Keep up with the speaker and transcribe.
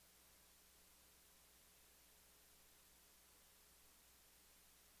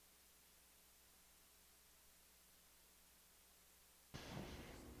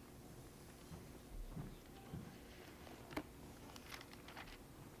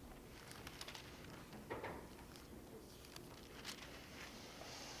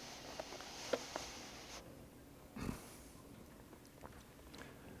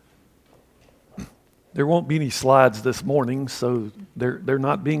There won't be any slides this morning, so they're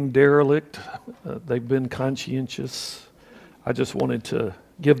not being derelict. They've been conscientious. I just wanted to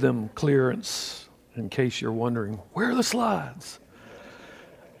give them clearance in case you're wondering, where are the slides?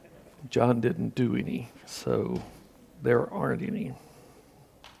 John didn't do any, so there aren't any.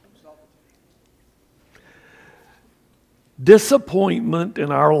 Disappointment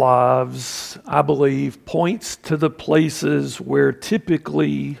in our lives, I believe, points to the places where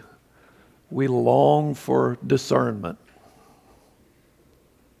typically we long for discernment.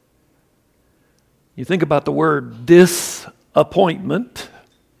 You think about the word disappointment.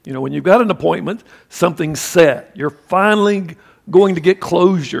 You know, when you've got an appointment, something's set. You're finally going to get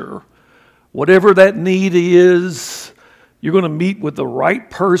closure. Whatever that need is, you're going to meet with the right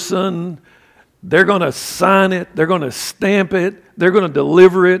person. They're going to sign it. They're going to stamp it. They're going to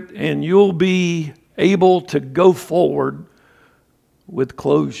deliver it, and you'll be able to go forward with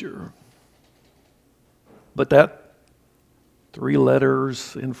closure. But that 3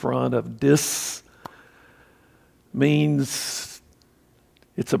 letters in front of dis means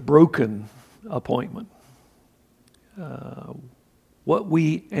it's a broken appointment. What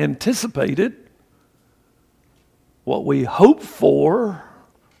we anticipated, what we hoped for,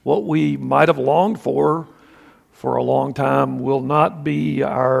 what we might have longed for a long time will not be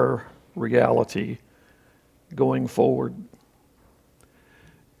our reality going forward.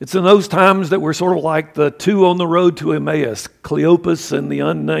 It's in those times that we're sort of like the 2 on the road to Emmaus, Cleopas and the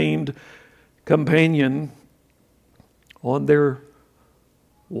unnamed companion on their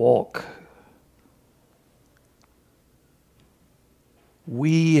walk.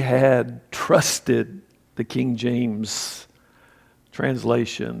 We had trusted the King James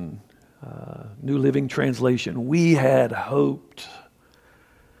translation, New Living Translation. We had hoped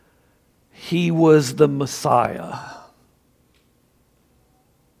he was the Messiah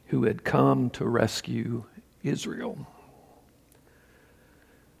who had come to rescue Israel.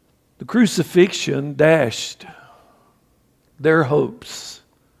 The crucifixion dashed their hopes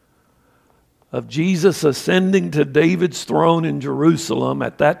of Jesus ascending to David's throne in Jerusalem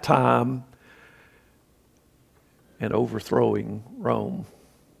at that time and overthrowing Rome.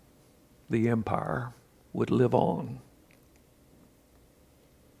 The empire would live on.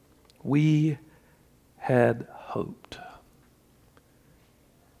 We had hoped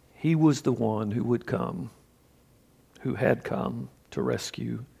he was the one who would come, who had come to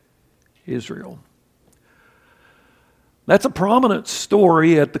rescue Israel. That's a prominent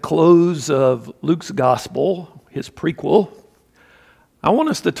story at the close of Luke's gospel, his prequel. I want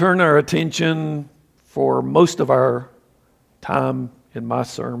us to turn our attention for most of our time in my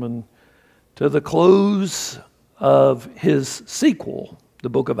sermon to the close of his sequel, the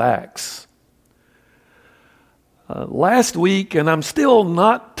book of Acts. Last week, and I'm still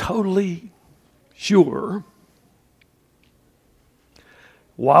not totally sure,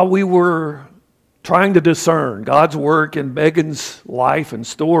 while we were trying to discern God's work in Megan's life and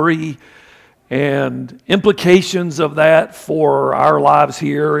story and implications of that for our lives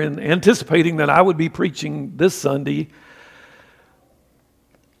here, and anticipating that I would be preaching this Sunday,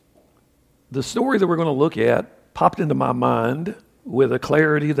 the story that we're going to look at popped into my mind with a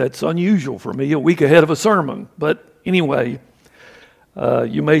clarity that's unusual for me a week ahead of a sermon. But anyway,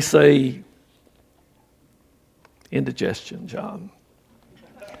 you may say indigestion, John.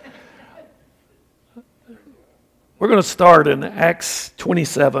 We're going to start in Acts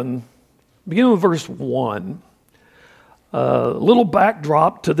 27, beginning with verse 1. A little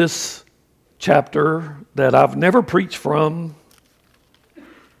backdrop to this chapter that I've never preached from,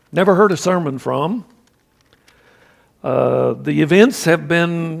 never heard a sermon from. The events have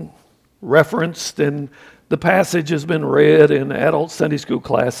been referenced and the passage has been read in adult Sunday school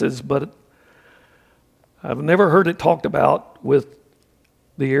classes, but I've never heard it talked about with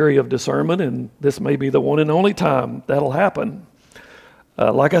the area of discernment, and this may be the one and only time that'll happen.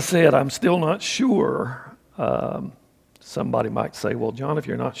 Like I said, I'm still not sure. Somebody might say, well, John, if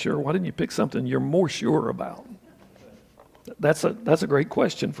you're not sure, why didn't you pick something you're more sure about? That's a great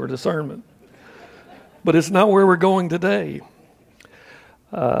question for discernment. But it's not where we're going today.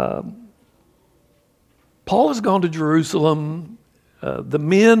 Paul has gone to Jerusalem. The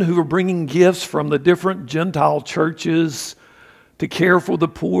men who are bringing gifts from the different Gentile churches to care for the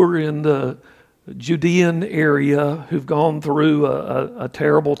poor in the Judean area who've gone through a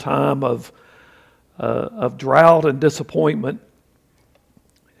terrible time of drought and disappointment,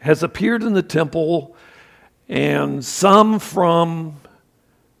 has appeared in the temple, and some from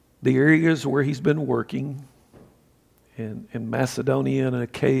the areas where he's been working in Macedonia and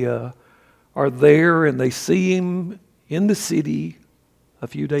Achaia are there, and they see him in the city a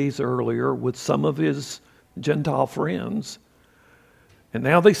few days earlier with some of his Gentile friends. And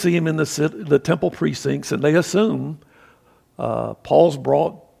now they see him in the temple precincts, and they assume Paul's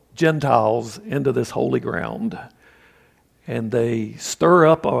brought Gentiles into this holy ground. And they stir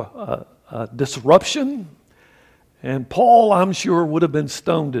up a disruption. And Paul, I'm sure, would have been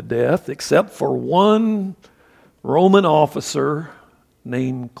stoned to death, except for one Roman officer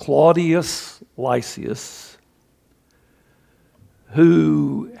named Claudius Lysias,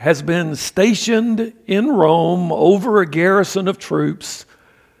 who has been stationed in Rome over a garrison of troops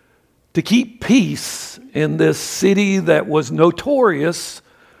to keep peace in this city that was notorious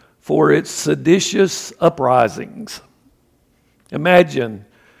for its seditious uprisings. Imagine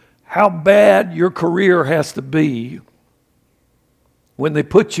how bad your career has to be when they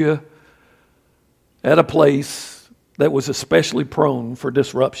put you at a place that was especially prone for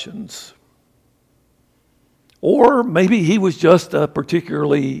disruptions. Or maybe he was just a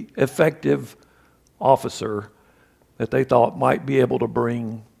particularly effective officer that they thought might be able to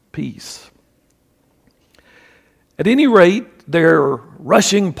bring peace. At any rate, they're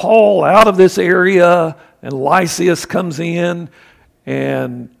rushing Paul out of this area, and Lysias comes in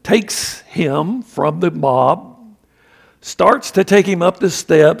and takes him from the mob, starts to take him up the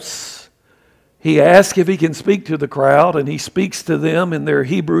steps. He asks if he can speak to the crowd, and he speaks to them in their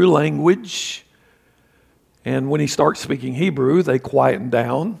Hebrew language. And when he starts speaking Hebrew, they quieten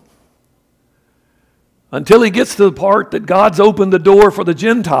down until he gets to the part that God's opened the door for the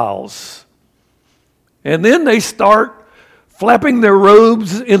Gentiles. And then they start flapping their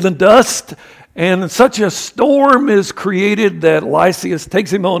robes in the dust, and such a storm is created that Lysias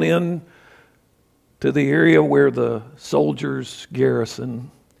takes him on in to the area where the soldiers garrison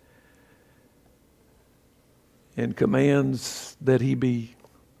and commands that he be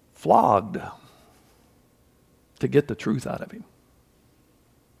flogged to get the truth out of him.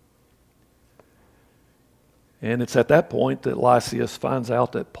 And it's at that point that Lysias finds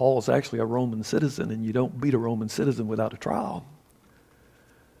out that Paul is actually a Roman citizen, and you don't beat a Roman citizen without a trial.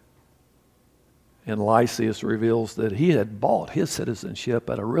 And Lysias reveals that he had bought his citizenship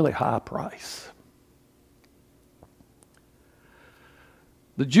at a really high price.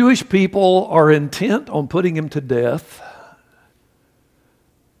 The Jewish people are intent on putting him to death.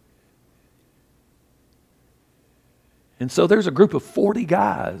 And so there's a group of 40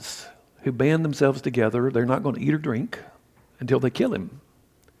 guys who band themselves together. They're not going to eat or drink until they kill him.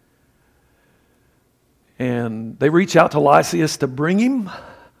 And they reach out to Lysias to bring him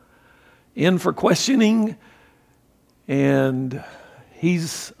in for questioning, and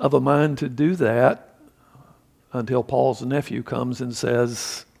he's of a mind to do that until Paul's nephew comes and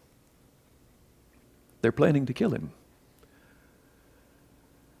says they're planning to kill him.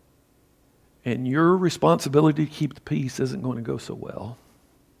 And your responsibility to keep the peace isn't going to go so well.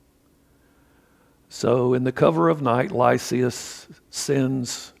 So in the cover of night, Lysias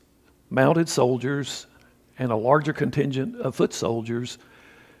sends mounted soldiers and a larger contingent of foot soldiers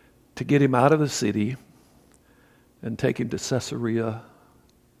to get him out of the city and take him to Caesarea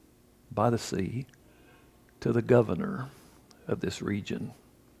by the sea to the governor of this region.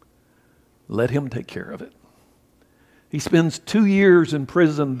 Let him take care of it. He spends 2 years in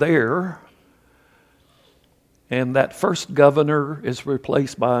prison there, and that first governor is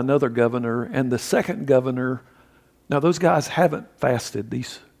replaced by another governor, and the second governor, now those guys haven't fasted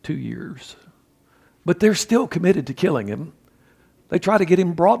these 2 years, but they're still committed to killing him. They try to get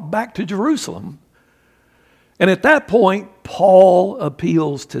him brought back to Jerusalem. And at that point, Paul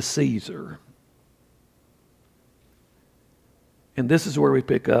appeals to Caesar. And this is where we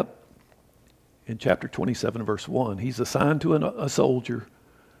pick up in chapter 27, verse 1. He's assigned to a soldier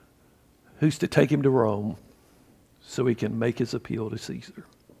who's to take him to Rome so he can make his appeal to Caesar.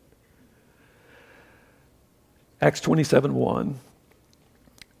 Acts 27:1.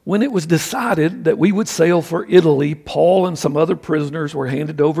 When it was decided that we would sail for Italy, Paul and some other prisoners were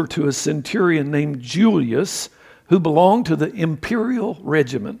handed over to a centurion named Julius, who belonged to the imperial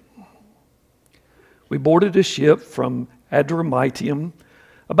regiment. We boarded a ship from Adramyttium,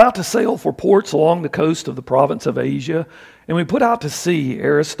 about to sail for ports along the coast of the province of Asia, and we put out to sea.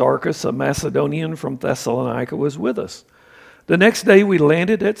 Aristarchus, a Macedonian from Thessalonica, was with us. The next day we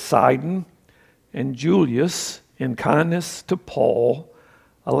landed at Sidon, and Julius, in kindness to Paul,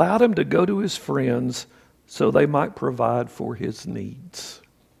 allowed him to go to his friends so they might provide for his needs.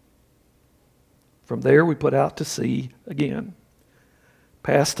 From there we put out to sea again,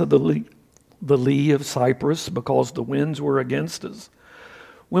 passed to the lee of Cyprus because the winds were against us.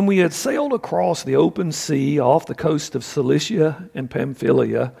 When we had sailed across the open sea off the coast of Cilicia and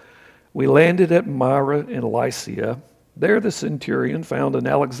Pamphylia, we landed at Myra in Lycia. There the centurion found an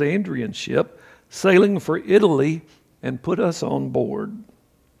Alexandrian ship sailing for Italy and put us on board.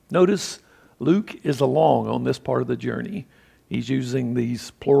 Notice Luke is along on this part of the journey. He's using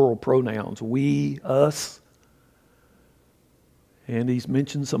these plural pronouns, we, us, and he's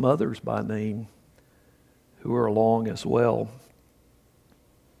mentioned some others by name who are along as well.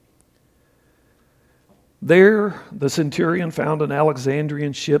 There, the centurion found an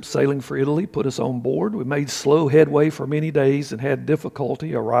Alexandrian ship sailing for Italy, put us on board. We made slow headway for many days and had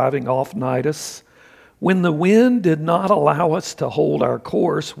difficulty arriving off Cnidus. When the wind did not allow us to hold our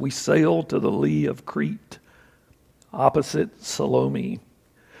course, we sailed to the lee of Crete, opposite Salome.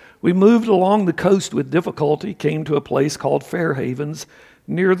 We moved along the coast with difficulty, came to a place called Fair Havens,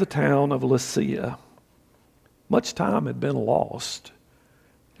 near the town of Lasea. Much time had been lost,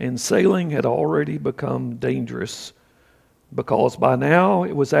 and sailing had already become dangerous, because by now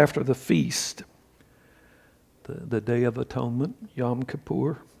it was after the feast, the Day of Atonement, Yom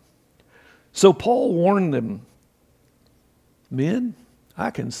Kippur. So Paul warned them, men,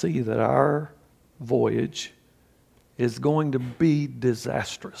 I can see that our voyage is going to be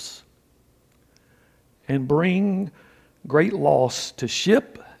disastrous and bring great loss to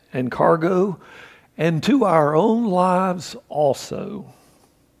ship and cargo and to our own lives also.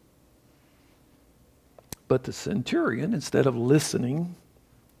 But the centurion, instead of listening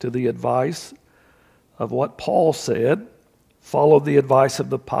to the advice of what Paul said, followed the advice of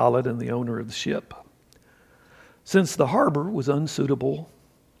the pilot and the owner of the ship. Since the harbor was unsuitable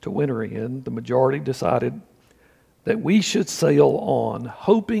to winter in, the majority decided that we should sail on,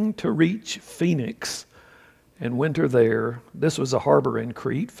 hoping to reach Phoenix and winter there. This was a harbor in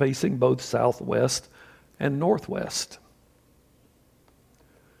Crete, facing both southwest and northwest.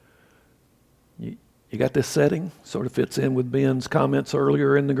 You got this setting? Sort of fits in with Ben's comments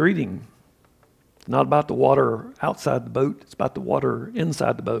earlier in the greeting. It's not about the water outside the boat, it's about the water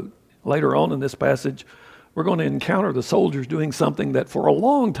inside the boat. Later on in this passage, we're going to encounter the soldiers doing something that for a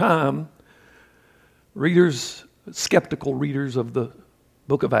long time, skeptical readers of the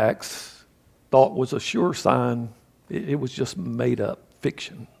book of Acts thought was a sure sign it was just made up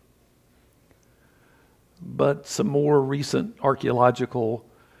fiction. But some more recent archaeological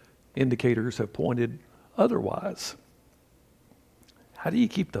indicators have pointed otherwise. How do you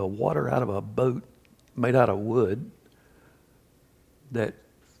keep the water out of a boat made out of wood that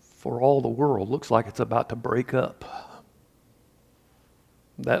for all the world looks like it's about to break up?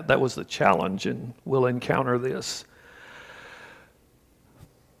 That was the challenge, and we'll encounter this.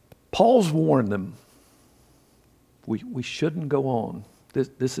 Paul's warned them, we shouldn't go on.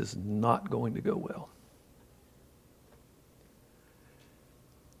 This is not going to go well.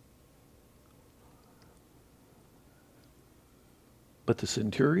 But the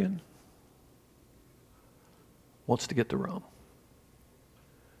centurion wants to get to Rome.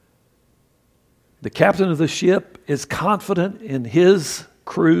 The captain of the ship is confident in his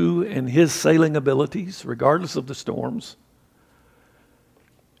crew and his sailing abilities, regardless of the storms.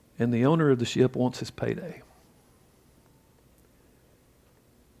 And the owner of the ship wants his payday.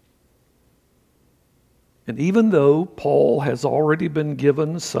 And even though Paul has already been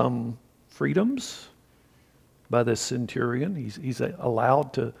given some freedoms by this centurion, he's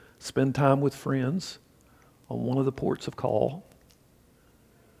allowed to spend time with friends on one of the ports of call.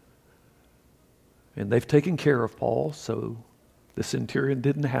 And they've taken care of Paul, so the centurion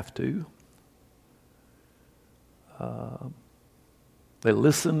didn't have to. They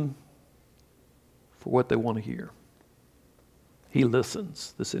listen for what they want to hear. He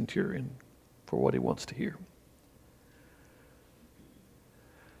listens, the centurion, for what he wants to hear.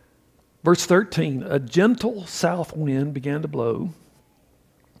 Verse 13, a gentle south wind began to blow.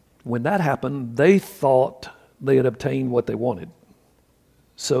 When that happened, they thought they had obtained what they wanted.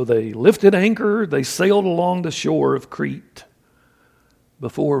 So they lifted anchor, they sailed along the shore of Crete.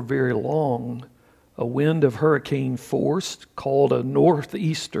 Before very long, a wind of hurricane force, called a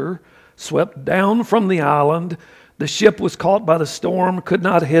northeaster, swept down from the island. The ship was caught by the storm, could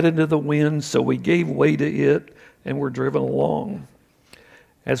not head into the wind, so we gave way to it and were driven along.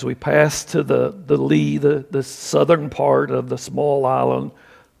 As we passed to the lee, the southern part of the small island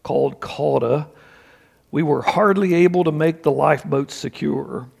called Cauda, we were hardly able to make the lifeboat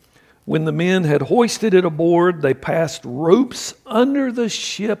secure. When the men had hoisted it aboard, they passed ropes under the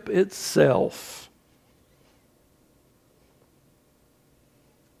ship itself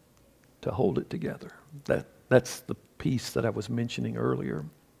to hold it together. That's the piece that I was mentioning earlier.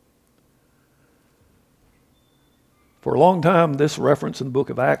 For a long time, this reference in the book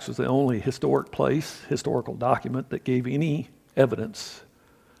of Acts was the only historical document that gave any evidence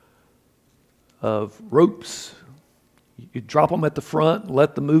of ropes You drop them at the front,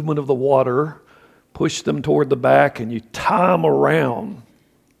 let the movement of the water push them toward the back, and you tie them around.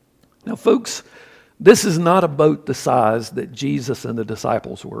 Now, folks, this is not a boat the size that Jesus and the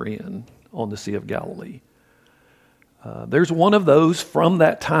disciples were in on the Sea of Galilee. There's one of those from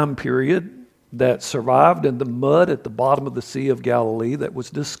that time period that survived in the mud at the bottom of the Sea of Galilee that was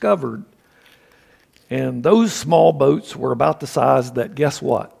discovered. And those small boats were about the size that, guess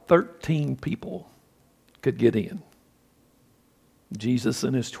what? 13 people could get in. Jesus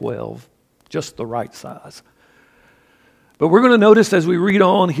and his 12, just the right size. But we're going to notice as we read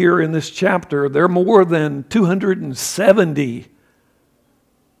on here in this chapter, there are more than 270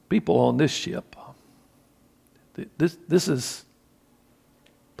 people on this ship. This is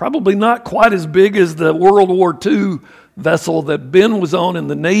probably not quite as big as the World War II vessel that Ben was on in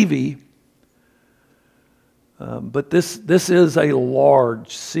the Navy. But this is a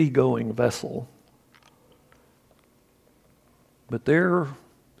large seagoing vessel. But they're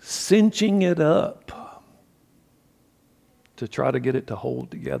cinching it up to try to get it to hold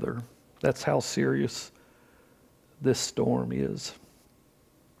together. That's how serious this storm is.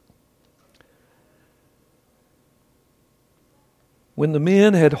 When the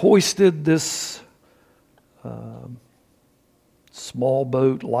men had hoisted this small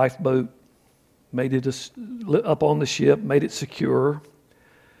boat, lifeboat, made it up on the ship, made it secure,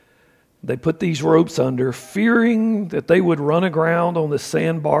 they put these ropes under, fearing that they would run aground on the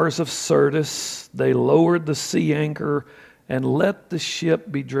sandbars of Syrtis. They lowered the sea anchor and let the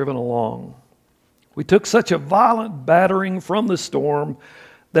ship be driven along. We took such a violent battering from the storm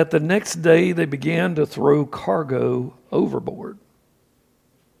that the next day they began to throw cargo overboard.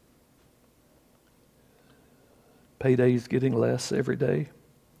 Payday's getting less every day.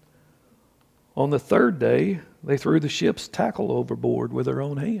 On the third day, they threw the ship's tackle overboard with their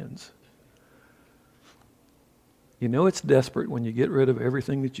own hands. You know it's desperate when you get rid of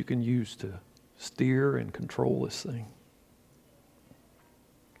everything that you can use to steer and control this thing.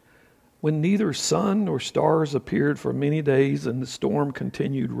 When neither sun nor stars appeared for many days and the storm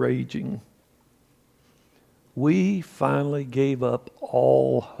continued raging, we finally gave up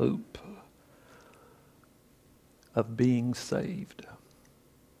all hope of being saved.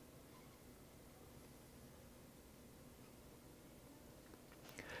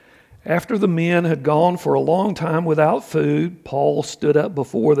 After the men had gone for a long time without food, Paul stood up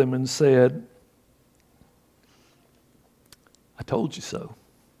before them and said, I told you so.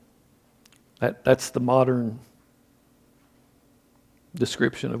 That's the modern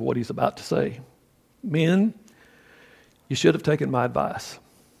description of what he's about to say. Men, you should have taken my advice,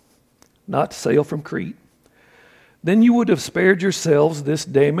 not to sail from Crete. Then you would have spared yourselves this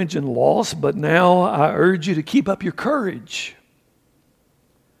damage and loss, but now I urge you to keep up your courage,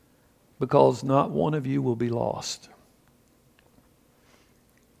 because not one of you will be lost.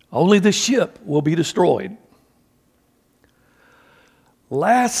 Only the ship will be destroyed.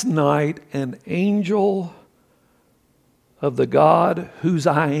 Last night, an angel of the God whose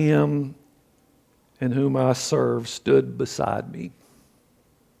I am and whom I serve stood beside me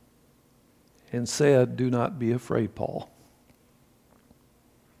and said, do not be afraid, Paul.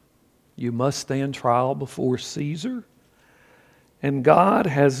 You must stand trial before Caesar, and God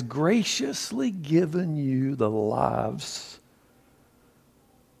has graciously given you the lives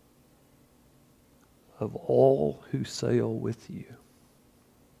of all who sail with you.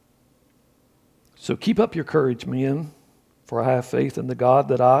 So keep up your courage, men, for I have faith in the God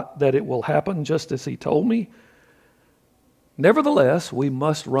that it will happen just as he told me. Nevertheless, we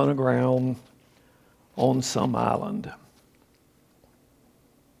must run aground on some island.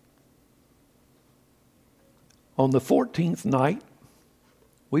 On the 14th night,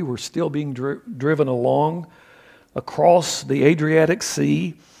 we were still being driven along across the Adriatic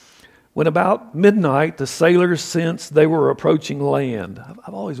Sea when about midnight the sailors sensed they were approaching land.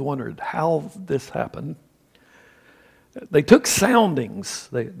 I've always wondered how this happened. They took soundings.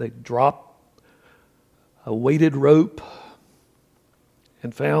 They dropped a weighted rope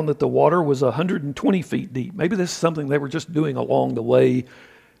and found that the water was 120 feet deep. Maybe this is something they were just doing along the way,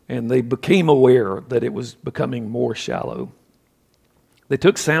 and they became aware that it was becoming more shallow. They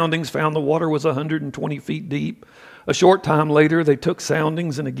took soundings, found the water was 120 feet deep. A short time later, they took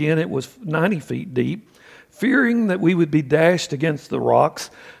soundings, and again it was 90 feet deep. Fearing that we would be dashed against the rocks,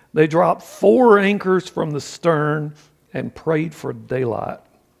 they dropped 4 anchors from the stern and prayed for daylight.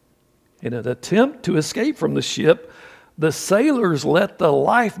 In an attempt to escape from the ship, the sailors let the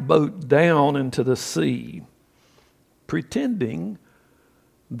lifeboat down into the sea, pretending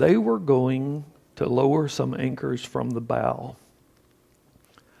they were going to lower some anchors from the bow.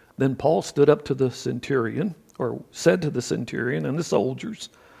 Then Paul stood up to the centurion, or said to the centurion and the soldiers,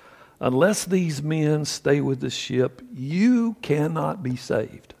 "Unless these men stay with the ship, you cannot be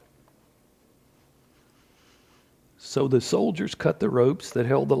saved." So the soldiers cut the ropes that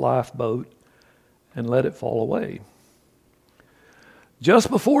held the lifeboat and let it fall away. Just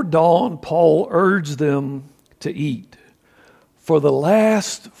before dawn, Paul urged them to eat. For the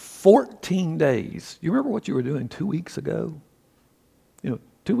last 14 days, you remember what you were doing 2 weeks ago?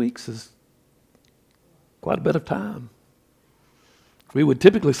 2 weeks is quite a bit of time. We would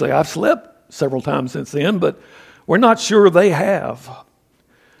typically say, I've slept several times since then, but we're not sure they have.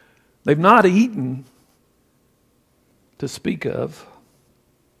 They've not eaten to speak of.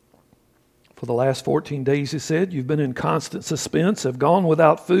 For the last 14 days, he said, you've been in constant suspense, have gone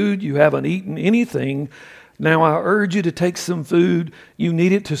without food, you haven't eaten anything. Now I urge you to take some food. You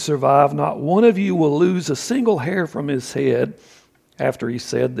need it to survive. Not one of you will lose a single hair from his head. After he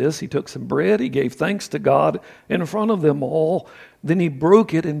said this, he took some bread, he gave thanks to God in front of them all. Then he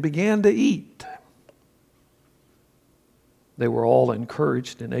broke it and began to eat. They were all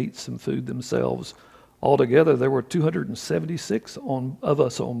encouraged and ate some food themselves. Altogether, there were 276 of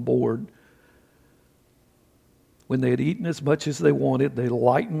us on board. When they had eaten as much as they wanted, they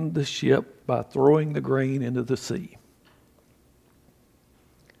lightened the ship by throwing the grain into the sea.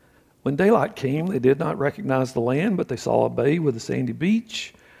 When daylight came, they did not recognize the land, but they saw a bay with a sandy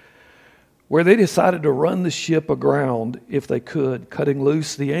beach, where they decided to run the ship aground if they could. Cutting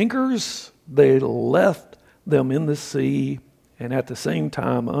loose the anchors, they left them in the sea, and at the same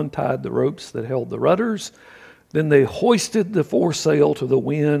time untied the ropes that held the rudders. Then they hoisted the foresail to the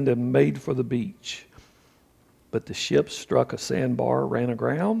wind and made for the beach. But the ship struck a sandbar, ran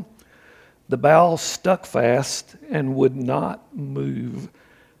aground. The bow stuck fast and would not move,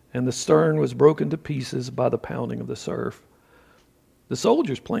 and the stern was broken to pieces by the pounding of the surf. The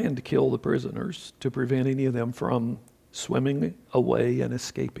soldiers planned to kill the prisoners to prevent any of them from swimming away and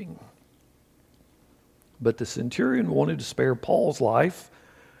escaping. But the centurion wanted to spare Paul's life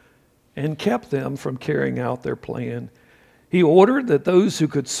and kept them from carrying out their plan. He ordered that those who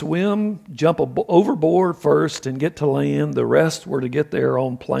could swim jump overboard first and get to land. The rest were to get there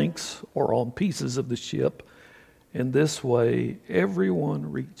on planks or on pieces of the ship. In this way,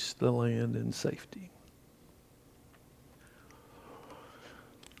 everyone reached the land in safety.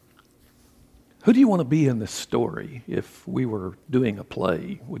 Who do you want to be in this story if we were doing a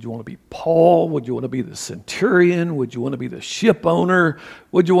play? Would you want to be Paul? Would you want to be the centurion? Would you want to be the ship owner?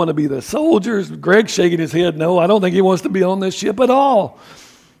 Would you want to be the soldiers? Greg's shaking his head. No, I don't think he wants to be on this ship at all.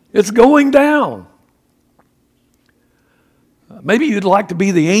 It's going down. Maybe you'd like to be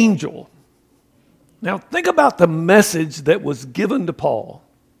the angel. Now think about the message that was given to Paul.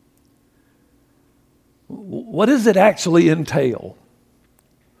 What does it actually entail?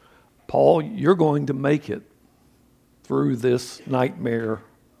 Paul, you're going to make it through this nightmare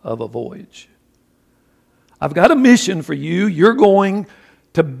of a voyage. I've got a mission for you. You're going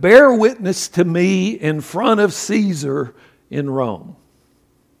to bear witness to me in front of Caesar in Rome.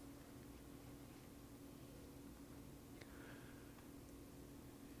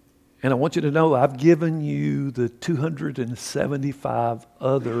 And I want you to know I've given you the 275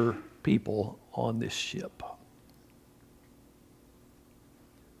 other people on this ship.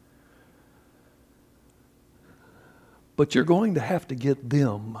 But you're going to have to get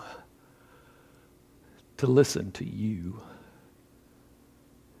them to listen to you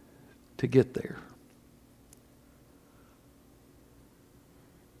to get there.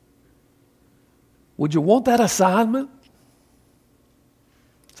 Would you want that assignment?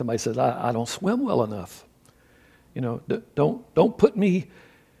 Somebody says, I don't swim well enough. Don't put me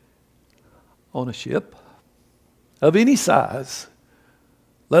on a ship of any size,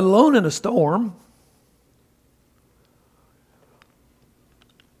 let alone in a storm.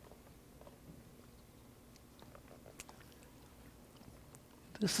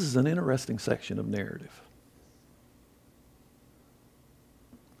 This is an interesting section of narrative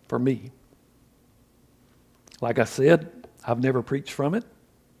for me. Like I said, I've never preached from it.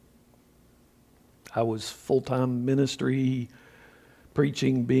 I was full-time ministry,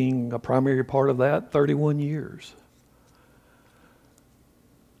 preaching being a primary part of that, 31 years.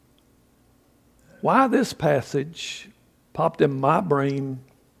 Why this passage popped in my brain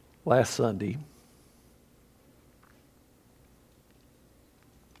last Sunday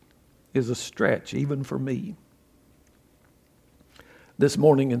is a stretch, even for me. This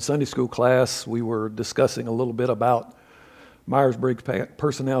morning in Sunday school class, we were discussing a little bit about Myers-Briggs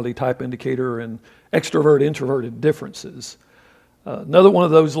personality type indicator and extrovert-introverted differences. Another one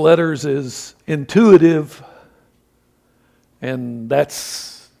of those letters is intuitive, and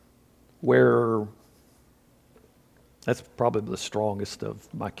that's where That's probably the strongest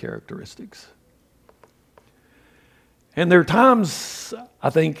of my characteristics. And there are times I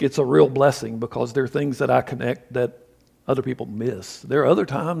think it's a real blessing because there are things that I connect that other people miss. There are other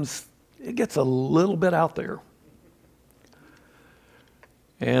times it gets a little bit out there.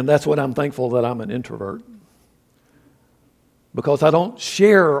 And that's what I'm thankful that I'm an introvert. Because I don't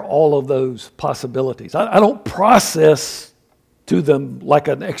share all of those possibilities. I don't process to them like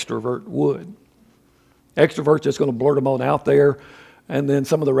an extrovert would. Extrovert's just going to blurt them on out there, and then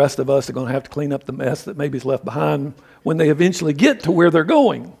some of the rest of us are going to have to clean up the mess that maybe is left behind when they eventually get to where they're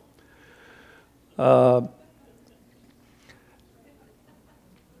going.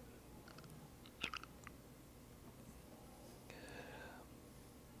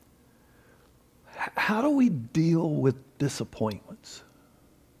 How do we deal with disappointments?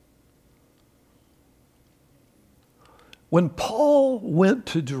 When Paul went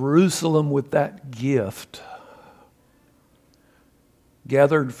to Jerusalem with that gift,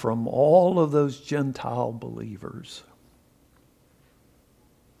 gathered from all of those Gentile believers,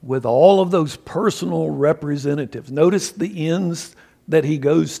 with all of those personal representatives, notice the ends that he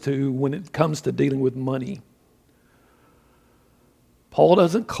goes to when it comes to dealing with money. Paul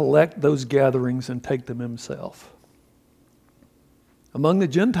doesn't collect those gatherings and take them himself. Among the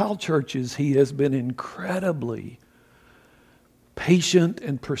Gentile churches, he has been incredibly patient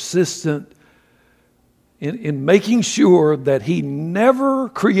and persistent in making sure that he never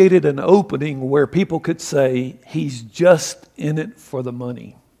created an opening where people could say he's just in it for the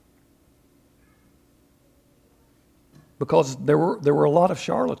money. Because there were a lot of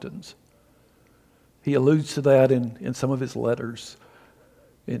charlatans. He alludes to that in some of his letters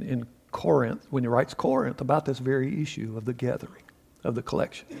in Corinth, when he writes Corinth, about this very issue of the gathering, of the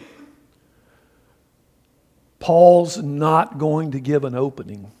collection. Paul's not going to give an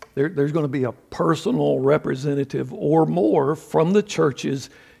opening. There's going to be a personal representative or more from the churches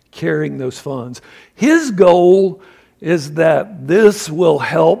carrying those funds. His goal is that this will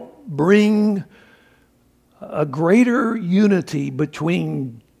help bring a greater unity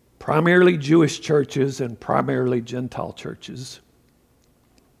between primarily Jewish churches and primarily Gentile churches.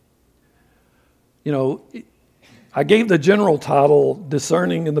 You know, I gave the general title,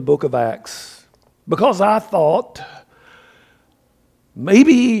 Discerning in the Book of Acts, because I thought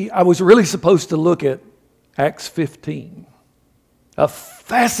maybe I was really supposed to look at Acts 15, a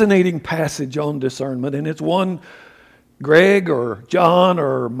fascinating passage on discernment, and it's one Greg or John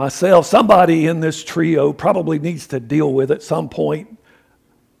or myself, somebody in this trio probably needs to deal with at some point,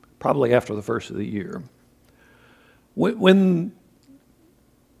 probably after the first of the year. When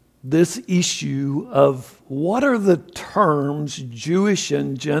this issue of what are the terms Jewish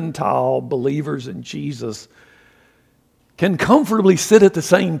and Gentile believers in Jesus can comfortably sit at the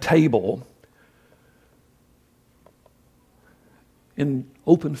same table in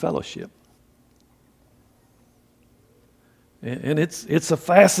open fellowship. And it's a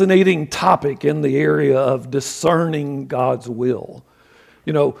fascinating topic in the area of discerning God's will.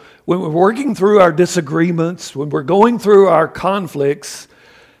 You know, when we're working through our disagreements, when we're going through our conflicts,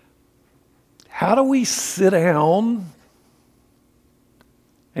 how do we sit down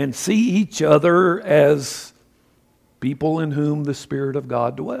and see each other as people in whom the Spirit of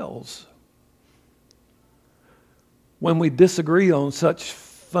God dwells? When we disagree on such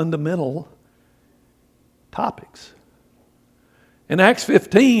fundamental topics. In Acts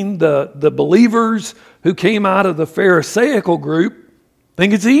 15, the believers who came out of the Pharisaical group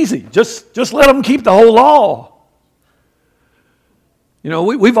think it's easy. Just let them keep the whole law. You know,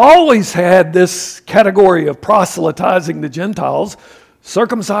 we've always had this category of proselytizing the Gentiles.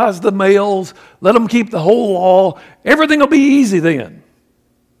 Circumcise the males, let them keep the whole law. Everything will be easy then,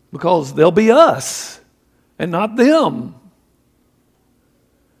 because they'll be us and not them.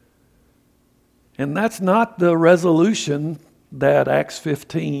 And that's not the resolution that Acts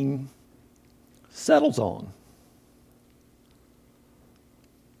 15 settles on.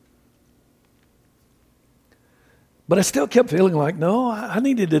 But I still kept feeling like, no, I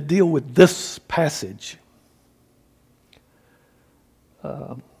needed to deal with this passage.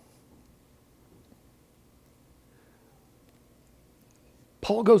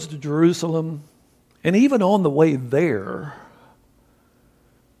 Paul goes to Jerusalem, and even on the way there,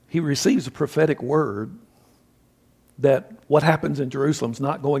 he receives a prophetic word that what happens in Jerusalem is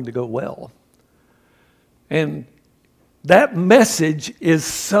not going to go well. And that message is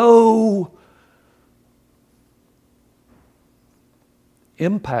so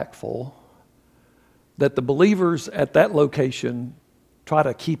impactful that the believers at that location try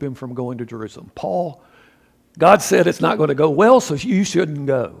to keep him from going to Jerusalem. Paul, God said it's not going to go well, so you shouldn't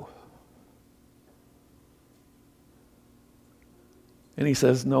go. And he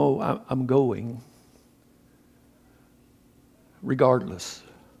says, no, I'm going regardless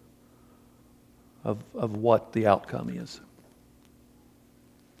of what the outcome is.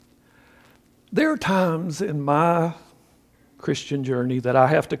 There are times in my Christian journey that I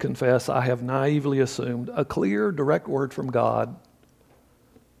have to confess I have naively assumed a clear, direct word from God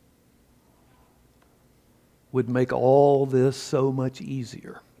would make all this so much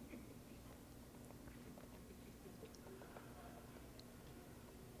easier.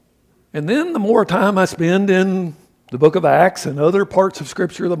 And then the more time I spend in the book of Acts and other parts of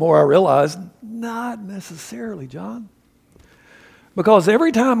Scripture, the more I realize, not necessarily, John. Because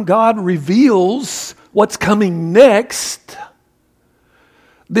every time God reveals what's coming next,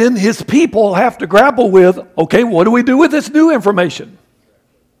 then His people have to grapple with, okay, what do we do with this new information?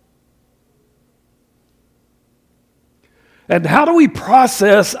 And how do we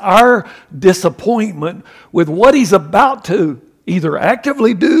process our disappointment with what He's about to either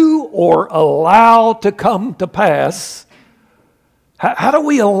actively do or allow to come to pass? How do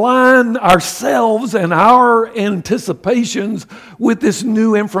we align ourselves and our anticipations with this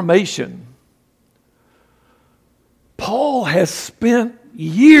new information? Paul has spent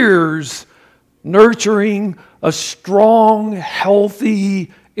years nurturing a strong,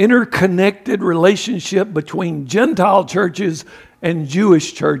 healthy, interconnected relationship between Gentile churches and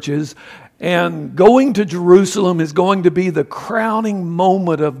Jewish churches. And going to Jerusalem is going to be the crowning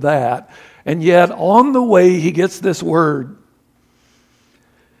moment of that. And yet, on the way, he gets this word.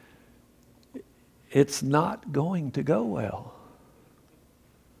 It's not going to go well.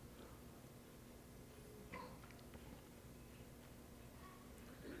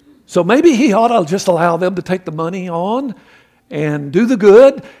 So maybe he ought to just allow them to take the money on and do the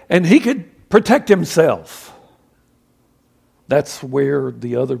good, and he could protect himself. That's where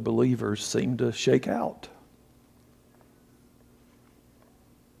the other believers seem to shake out.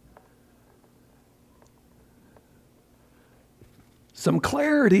 Some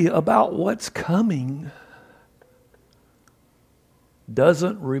clarity about what's coming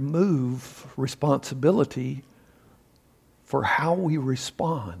doesn't remove responsibility for how we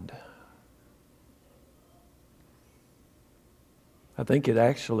respond. I think it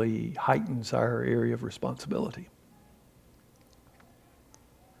actually heightens our area of responsibility.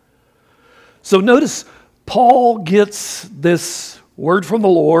 So notice Paul gets this word from the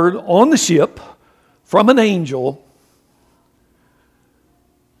Lord on the ship from an angel.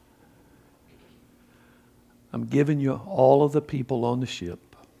 I'm giving you all of the people on the ship,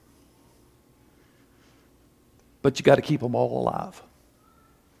 but you got to keep them all alive.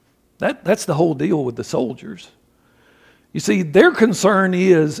 That's the whole deal with the soldiers. You see, their concern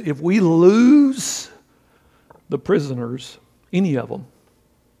is if we lose the prisoners, any of them,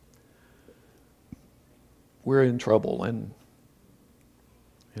 we're in trouble. And,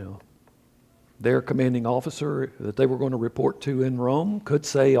 their commanding officer that they were going to report to in Rome could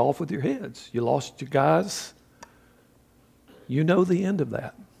say, off with your heads. You lost your guys. You know the end of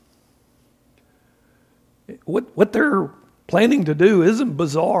that. What they're planning to do isn't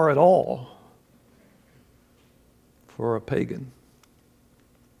bizarre at all for a pagan.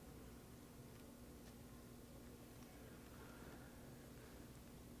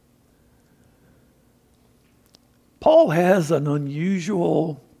 Paul has an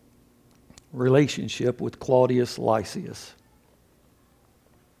unusual relationship with Claudius Lysias.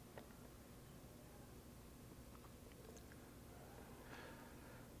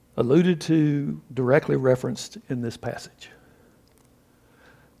 Alluded to, directly referenced in this passage.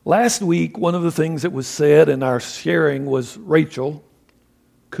 Last week, one of the things that was said in our sharing was Rachel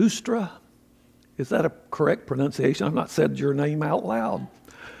Kustra. Is that a correct pronunciation? I've not said your name out loud.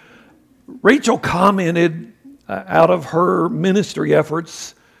 Rachel commented out of her ministry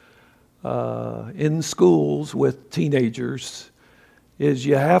efforts in schools with teenagers is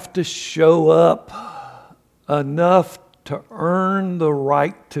you have to show up enough to earn the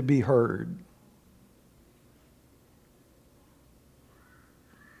right to be heard.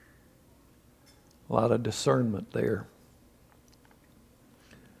 A lot of discernment there.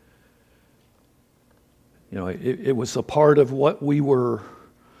 It was a part of what we were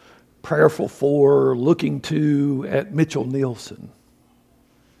prayerful for, looking to at Mitchell Nielsen.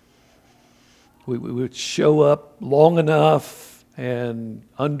 We would show up long enough and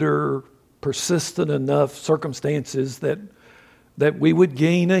under persistent enough circumstances that we would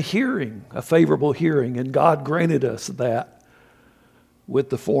gain a hearing, a favorable hearing, and God granted us that with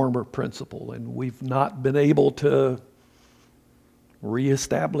the former principal, and we've not been able to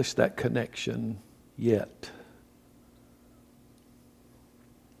reestablish that connection yet.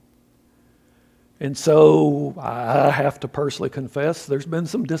 And so I have to personally confess there's been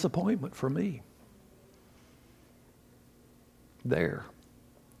some disappointment for me there.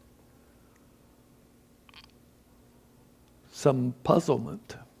 Some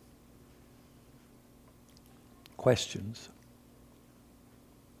puzzlement, questions.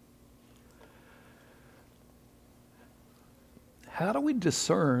 How do we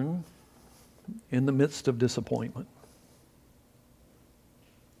discern in the midst of disappointment?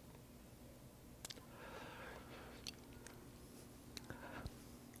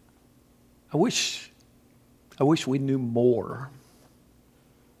 I wish we knew more.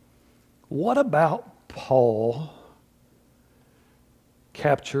 What about Paul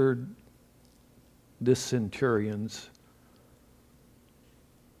captured this centurion's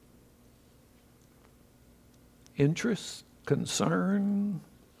interest, concern,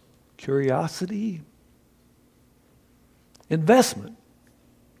 curiosity, investment?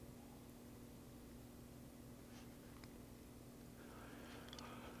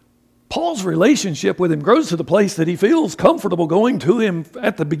 Paul's relationship with him grows to the place that he feels comfortable going to him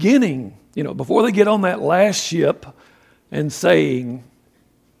at the beginning, before they get on that last ship, and saying,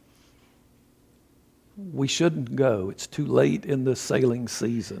 we shouldn't go. It's too late in the sailing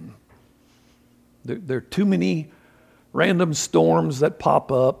season. There are too many random storms that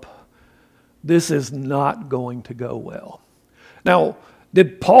pop up. This is not going to go well. Now,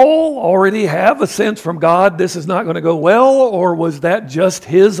 did Paul already have a sense from God this is not going to go well, or was that just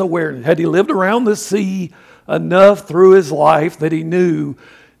his awareness? Had he lived around the sea enough through his life that he knew,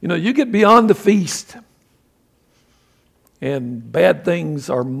 you get beyond the feast and bad things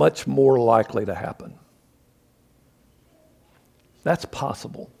are much more likely to happen? That's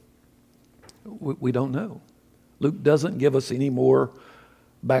possible. We don't know. Luke doesn't give us any more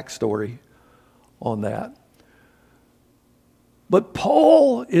backstory on that. But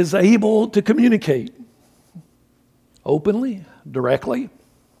Paul is able to communicate openly, directly.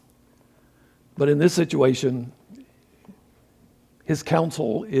 But in this situation, his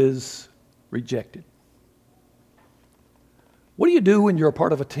counsel is rejected. What do you do when you're a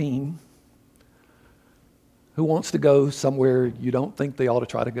part of a team who wants to go somewhere you don't think they ought to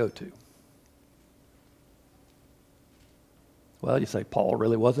try to go to? Well, you say, Paul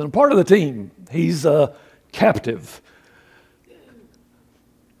really wasn't a part of the team. He's a captive.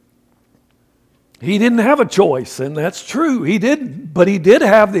 He didn't have a choice, and that's true. He didn't, but he did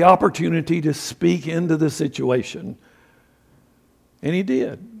have the opportunity to speak into the situation, and he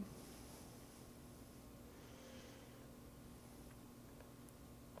did.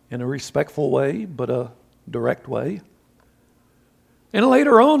 In a respectful way, but a direct way. And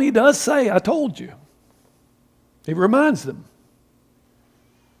later on, he does say, I told you. He reminds them.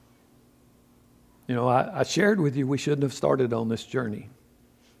 I shared with you we shouldn't have started on this journey.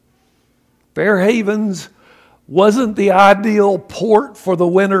 Fair Havens wasn't the ideal port for the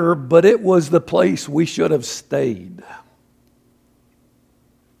winter, but it was the place we should have stayed.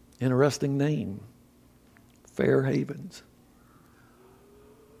 Interesting name, Fair Havens.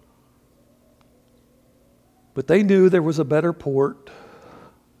 But they knew there was a better port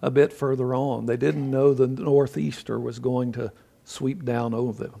a bit further on. They didn't know the northeaster was going to sweep down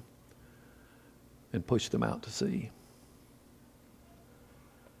over them and push them out to sea.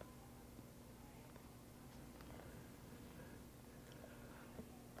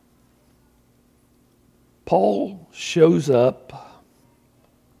 Paul shows up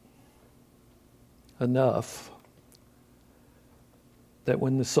enough that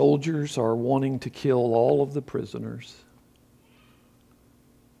when the soldiers are wanting to kill all of the prisoners,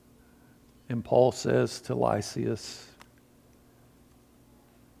 and Paul says to Lysias,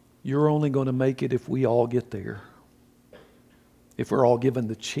 you're only going to make it if we all get there, if we're all given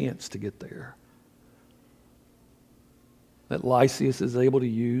the chance to get there. That Lysias is able to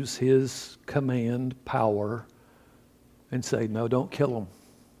use his command power and say, no, don't kill them.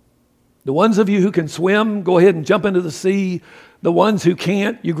 The ones of you who can swim, go ahead and jump into the sea. The ones who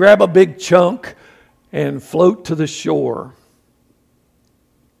can't, you grab a big chunk and float to the shore.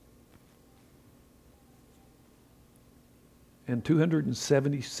 And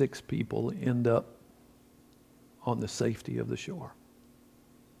 276 people end up on the safety of the shore.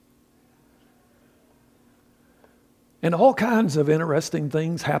 And all kinds of interesting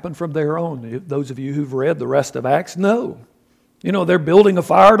things happen from there on. Those of you who've read the rest of Acts know. They're building a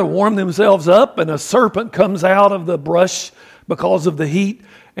fire to warm themselves up, and a serpent comes out of the brush because of the heat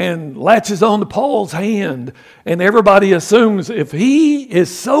and latches on to Paul's hand. And everybody assumes if he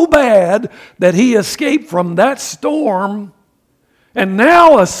is so bad that he escaped from that storm, and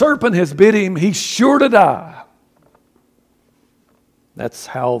now a serpent has bit him, he's sure to die. That's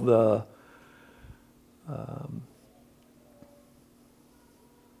how the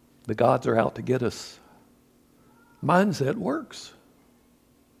the gods are out to get us mindset works.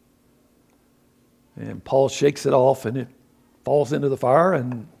 And Paul shakes it off and it falls into the fire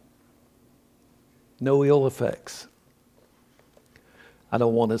and no ill effects. I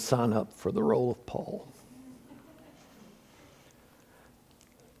don't want to sign up for the role of Paul.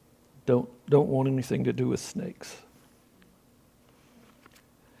 Don't want anything to do with snakes.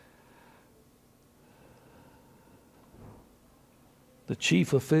 The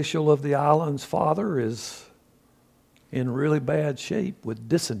chief official of the island's father is in really bad shape with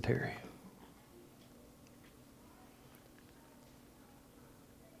dysentery.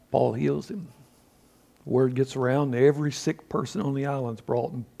 Paul heals him. Word gets around, every sick person on the island's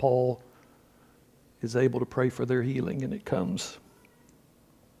brought, and Paul is able to pray for their healing, and it comes.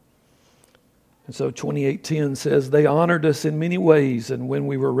 And so 28:10 says, they honored us in many ways, and when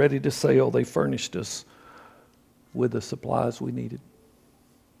we were ready to sail, they furnished us with the supplies we needed.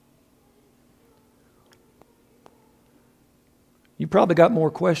 You probably got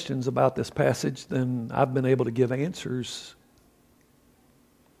more questions about this passage than I've been able to give answers.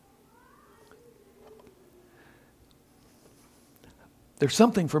 There's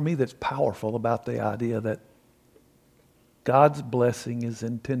something for me that's powerful about the idea that God's blessing is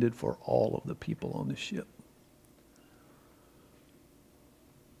intended for all of the people on the ship.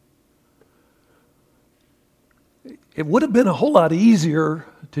 It would have been a whole lot easier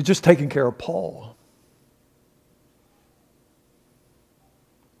to just taking care of Paul.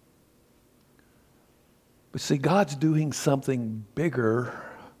 But see, God's doing something bigger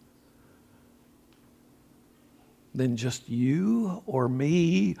than just you or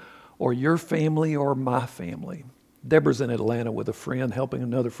me or your family or my family. Deborah's in Atlanta with a friend, helping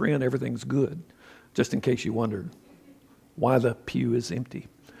another friend. Everything's good, just in case you wondered why the pew is empty.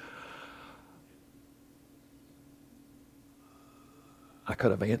 I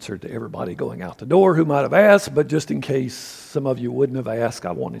could have answered to everybody going out the door who might have asked, but just in case some of you wouldn't have asked,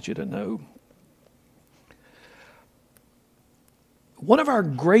 I wanted you to know. One of our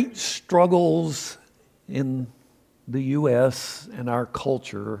great struggles in the U.S. and our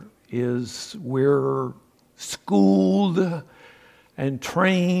culture is we're schooled and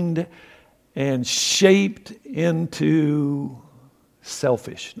trained and shaped into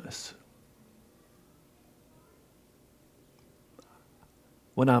selfishness.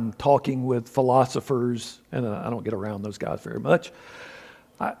 When I'm talking with philosophers, and I don't get around those guys very much,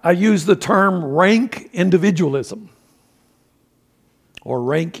 I use the term rank individualism or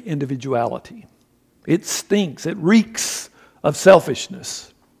rank individuality. It stinks. It reeks of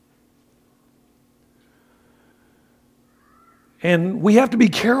selfishness. And we have to be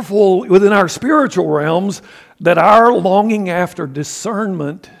careful within our spiritual realms that our longing after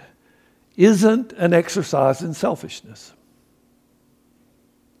discernment isn't an exercise in selfishness.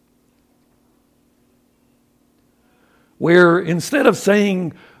 Where instead of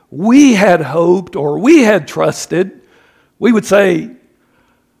saying we had hoped or we had trusted, we would say,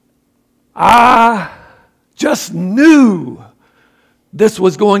 I just knew this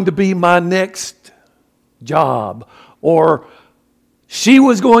was going to be my next job, or she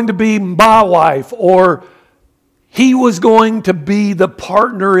was going to be my wife, or he was going to be the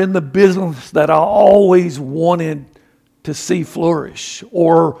partner in the business that I always wanted to see flourish,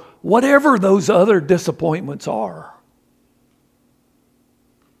 or whatever those other disappointments are.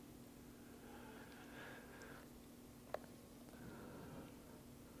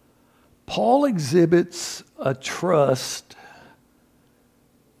 Paul exhibits a trust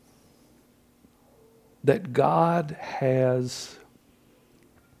that God has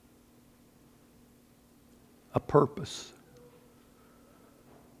a purpose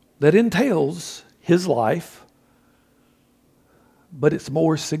that entails his life, but it's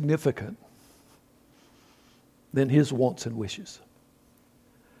more significant than his wants and wishes.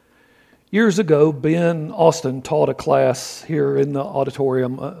 Years ago, Ben Austin taught a class here in the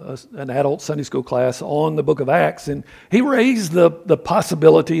auditorium, an adult Sunday school class on the book of Acts, and he raised the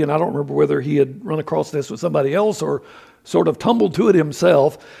possibility, and I don't remember whether he had run across this with somebody else or sort of tumbled to it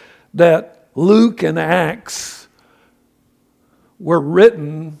himself, that Luke and Acts were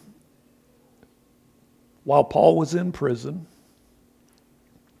written while Paul was in prison,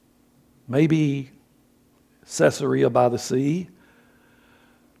 maybe Caesarea by the sea,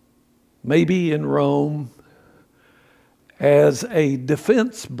 maybe in Rome, as a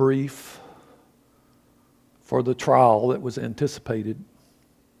defense brief for the trial that was anticipated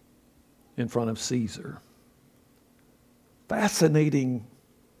in front of Caesar. Fascinating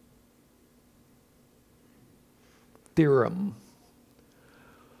theorem.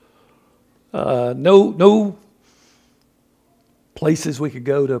 No places we could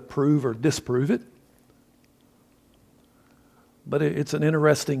go to prove or disprove it. But it's an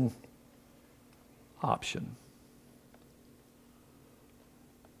interesting option.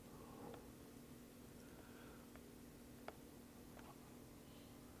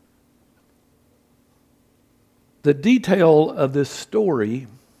 The detail of this story,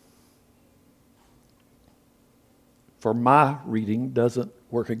 for my reading, doesn't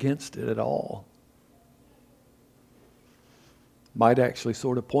work against it at all. Might actually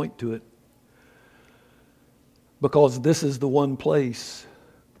sort of point to it. Because this is the one place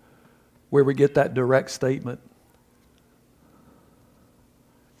where we get that direct statement.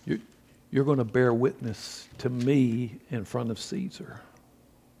 You're going to bear witness to me in front of Caesar.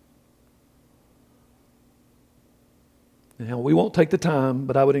 Now, we won't take the time,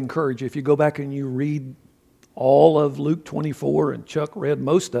 but I would encourage you, if you go back and you read all of Luke 24, and Chuck read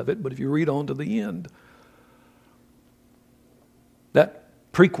most of it, but if you read on to the end,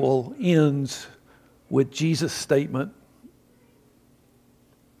 that prequel ends with Jesus' statement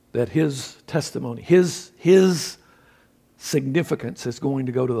that his testimony, his significance is going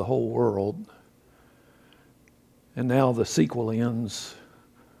to go to the whole world. And now the sequel ends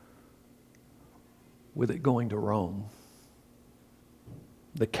with it going to Rome,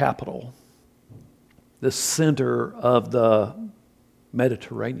 the capital, the center of the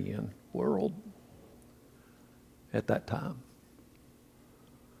Mediterranean world at that time.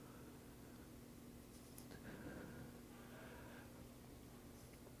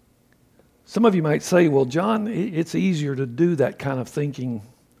 Some of you might say, well, John, it's easier to do that kind of thinking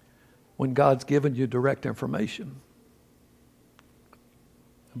when God's given you direct information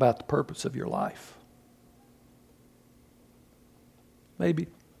about the purpose of your life. Maybe.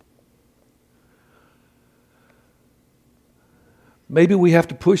 Maybe we have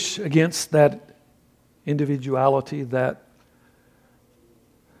to push against that individuality, that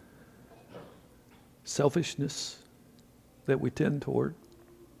selfishness that we tend toward.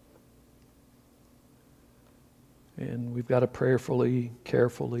 And we've got to prayerfully,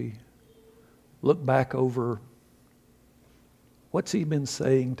 carefully look back over what's he been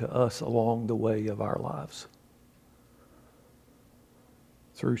saying to us along the way of our lives.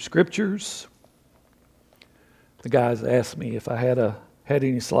 Through scriptures. The guys asked me if I had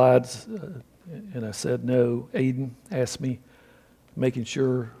any slides, and I said no. Aiden asked me, making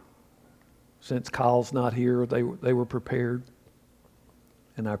sure, since Kyle's not here, they were prepared.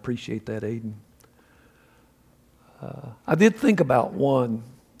 And I appreciate that, Aiden. I did think about one.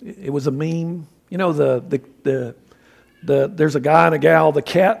 It was a meme. You know, there's a guy and a gal, the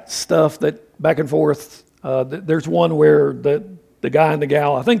cat stuff that back and forth. There's one where the guy and the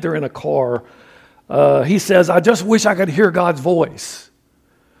gal, I think they're in a car. He says, I just wish I could hear God's voice.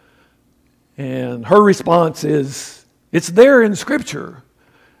 And her response is, it's there in Scripture.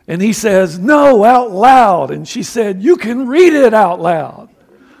 And he says, no, out loud. And she said, you can read it out loud.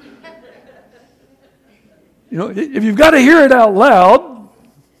 You know, if you've got to hear it out loud,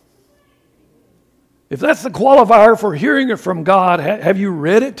 if that's the qualifier for hearing it from God, have you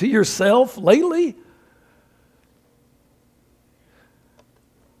read it to yourself lately?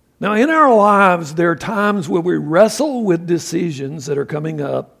 Now, in our lives, there are times where we wrestle with decisions that are coming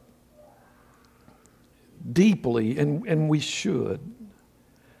up deeply, and we should.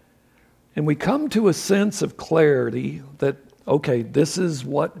 And we come to a sense of clarity that, okay, this is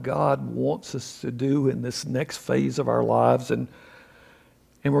what God wants us to do in this next phase of our lives, and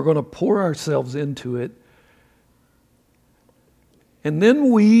we're going to pour ourselves into it. And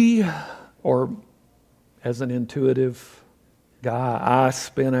then we, or as an intuitive guy, I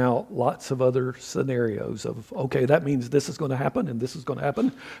spin out lots of other scenarios of, okay, that means this is going to happen, and this is going to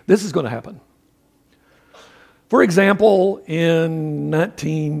happen, this is going to happen. For example,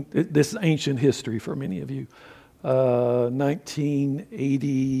 this is ancient history for many of you,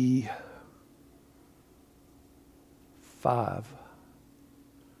 1985,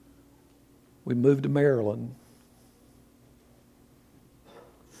 we moved to Maryland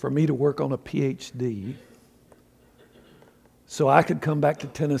for me to work on a PhD so I could come back to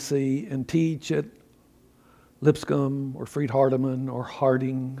Tennessee and teach at Lipscomb or Freed-Hardeman or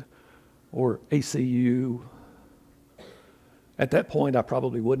Harding or ACU. At that point, I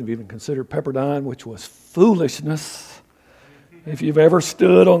probably wouldn't have even considered Pepperdine, which was foolishness if you've ever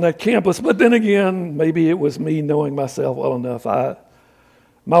stood on that campus. But then again, maybe it was me knowing myself well enough.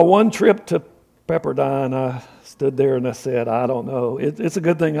 My one trip to Pepperdine, I stood there and I said, I don't know. It's a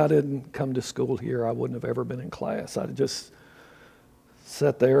good thing I didn't come to school here. I wouldn't have ever been in class. I'd just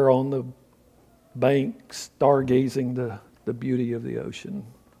sat there on the bank, stargazing the beauty of the ocean.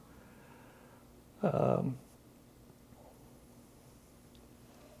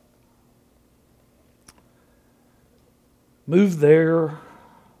 Moved there,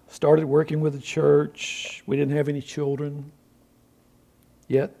 started working with the church. We didn't have any children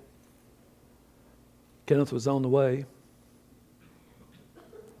yet. Kenneth was on the way.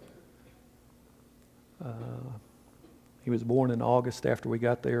 He was born in August after we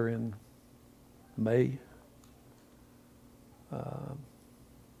got there in May.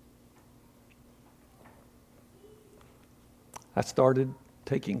 I started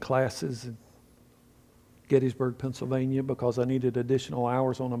taking classes in Gettysburg, Pennsylvania, because I needed additional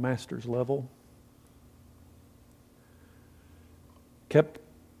hours on a master's level. Kept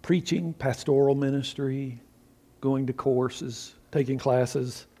preaching, pastoral ministry, going to courses, taking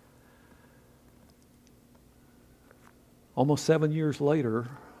classes. Almost 7 years later,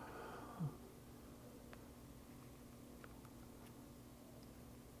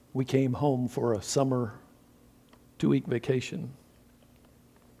 we came home for a summer 2-week vacation.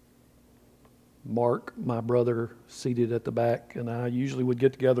 Mark, my brother, seated at the back, and I usually would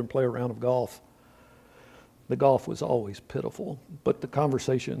get together and play a round of golf. The golf was always pitiful, but the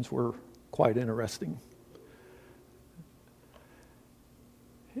conversations were quite interesting.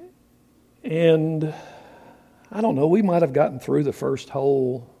 And I don't know, we might have gotten through the first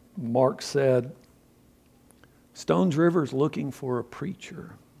hole. Mark said, "Stones River's looking for a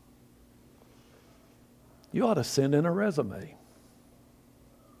preacher. You ought to send in a resume."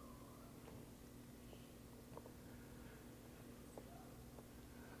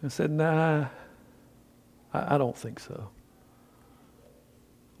 I said, "Nah, I don't think so.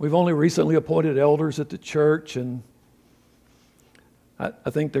 We've only recently appointed elders at the church, and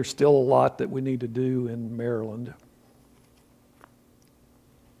I think there's still a lot that we need to do in Maryland."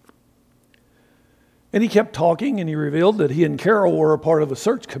 And he kept talking, and he revealed that he and Carol were a part of a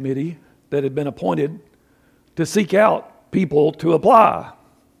search committee that had been appointed to seek out people to apply.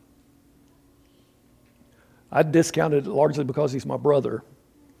 I discounted it largely because he's my brother.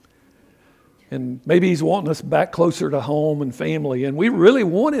 And maybe he's wanting us back closer to home and family. And we really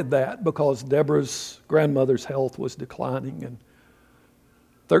wanted that because Deborah's grandmother's health was declining, and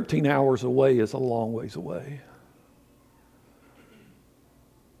 13 hours away is a long ways away.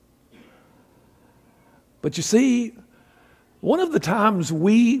 But you see, one of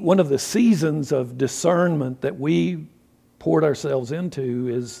the seasons of discernment that we poured ourselves into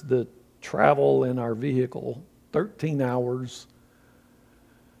is the travel in our vehicle, 13 hours,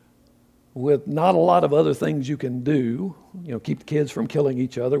 with not a lot of other things you can do. You know, keep the kids from killing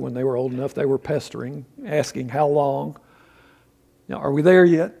each other. When they were old enough, they were pestering, asking how long. Now, are we there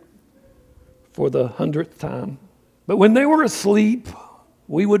yet? For the 100th time. But when they were asleep,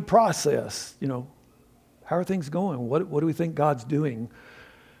 we would process, how are things going? What do we think God's doing?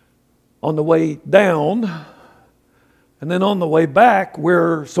 On the way down, and then on the way back,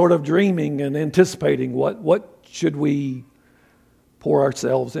 we're sort of dreaming and anticipating what should we pour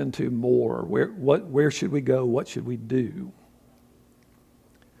ourselves into more? Where should we go? What should we do?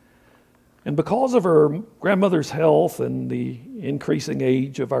 And because of her grandmother's health and the increasing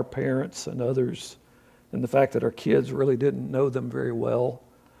age of our parents and others, and the fact that our kids really didn't know them very well,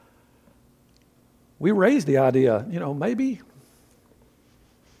 we raised the idea, maybe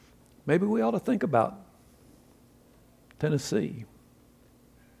we ought to think about Tennessee.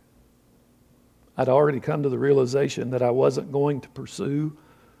 I'd already come to the realization that I wasn't going to pursue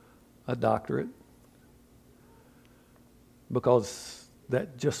a doctorate because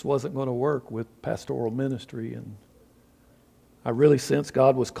that just wasn't going to work with pastoral ministry, and I really sensed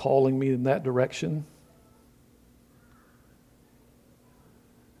God was calling me in that direction,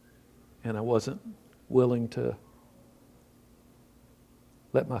 and I wasn't willing to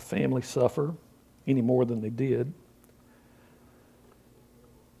let my family suffer any more than they did.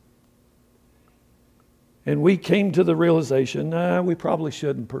 And we came to the realization, we probably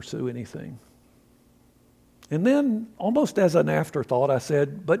shouldn't pursue anything. And then, almost as an afterthought, I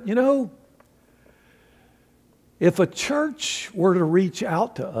said, but if a church were to reach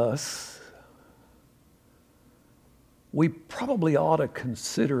out to us, we probably ought to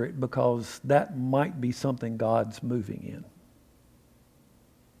consider it because that might be something God's moving in.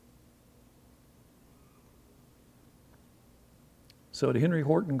 So at Henry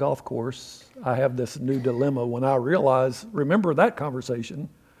Horton Golf Course, I have this new dilemma when I remember that conversation.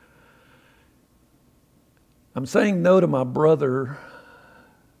 I'm saying no to my brother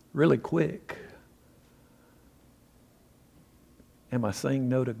really quick. Am I saying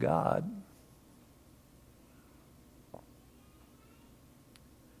no to God?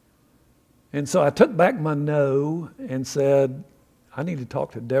 And so I took back my no and said, I need to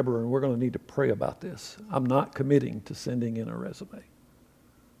talk to Deborah and we're going to need to pray about this. I'm not committing to sending in a resume.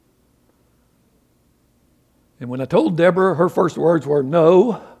 And when I told Deborah, her first words were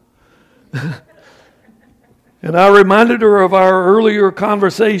no. And I reminded her of our earlier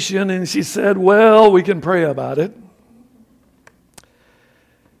conversation, and she said, well, we can pray about it.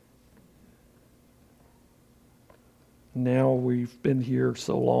 Now we've been here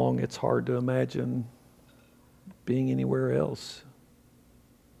so long, it's hard to imagine being anywhere else.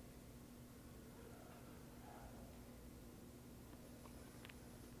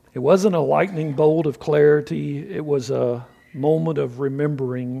 It wasn't a lightning bolt of clarity. It was a moment of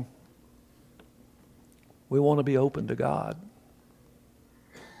remembering we want to be open to God.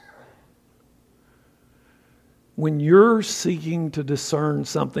 When you're seeking to discern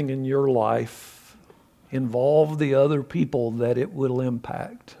something in your life, involve the other people that it will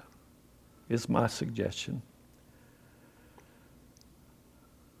impact, is my suggestion.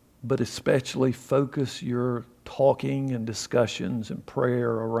 But especially focus your talking and discussions and prayer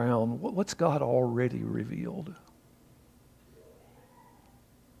around what's God already revealed.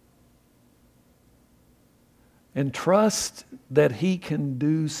 And trust that He can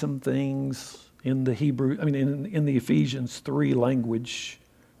do some things in the in the Ephesians 3 language,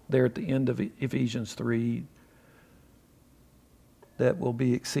 there at the end of Ephesians 3, that will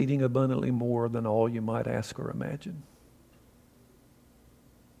be exceeding abundantly more than all you might ask or imagine.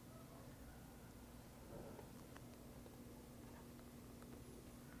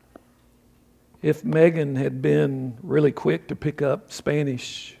 If Megan had been really quick to pick up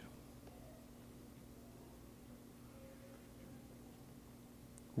Spanish,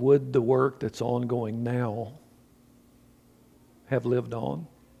 would the work that's ongoing now have lived on?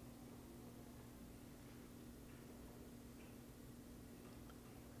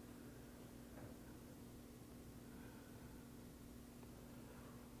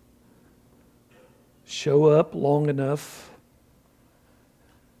 Show up long enough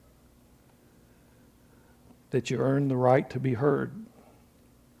that you earn the right to be heard.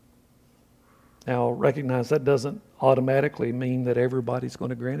 Now, recognize that doesn't automatically mean that everybody's going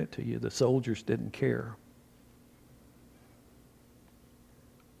to grant it to you. The soldiers didn't care.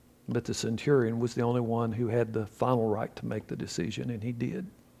 But the centurion was the only one who had the final right to make the decision, and he did.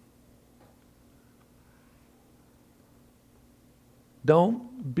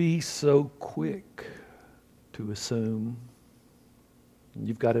 Don't be so quick to assume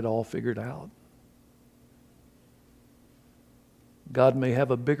you've got it all figured out. God may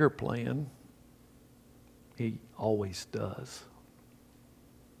have a bigger plan. He always does.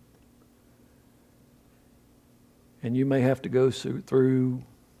 And you may have to go through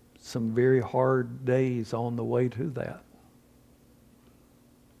some very hard days on the way to that.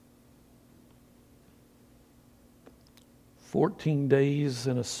 "14 days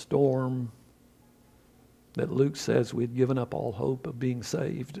in a storm that Luke says we'd given up all hope of being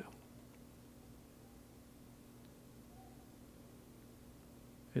saved.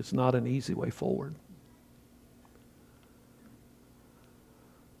 It's not an easy way forward.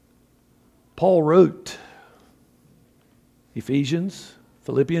 Paul wrote Ephesians,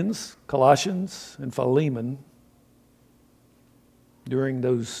 Philippians, Colossians, and Philemon during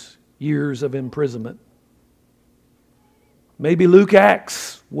those years of imprisonment. Maybe Luke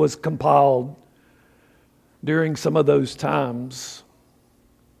Acts was compiled during some of those times.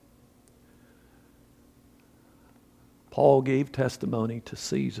 Paul gave testimony to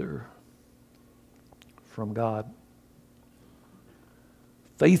Caesar from God.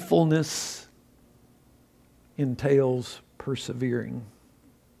 Faithfulness entails persevering.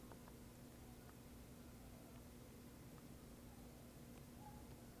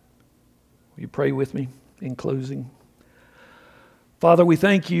 Will you pray with me in closing? Father, we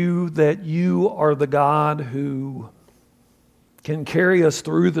thank you that you are the God who can carry us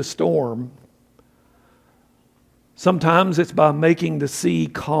through the storm. Sometimes it's by making the sea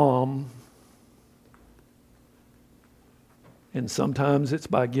calm, and sometimes it's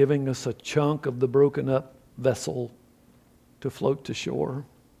by giving us a chunk of the broken up vessel to float to shore.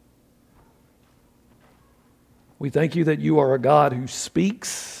 We thank you that you are a God who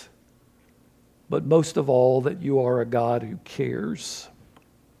speaks, but most of all that you are a God who cares.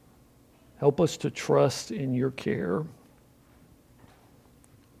 Help us to trust in your care,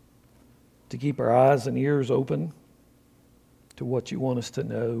 to keep our eyes and ears open to what you want us to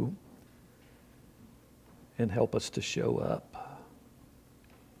know, and help us to show up.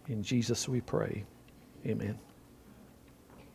 In Jesus we pray. Amen.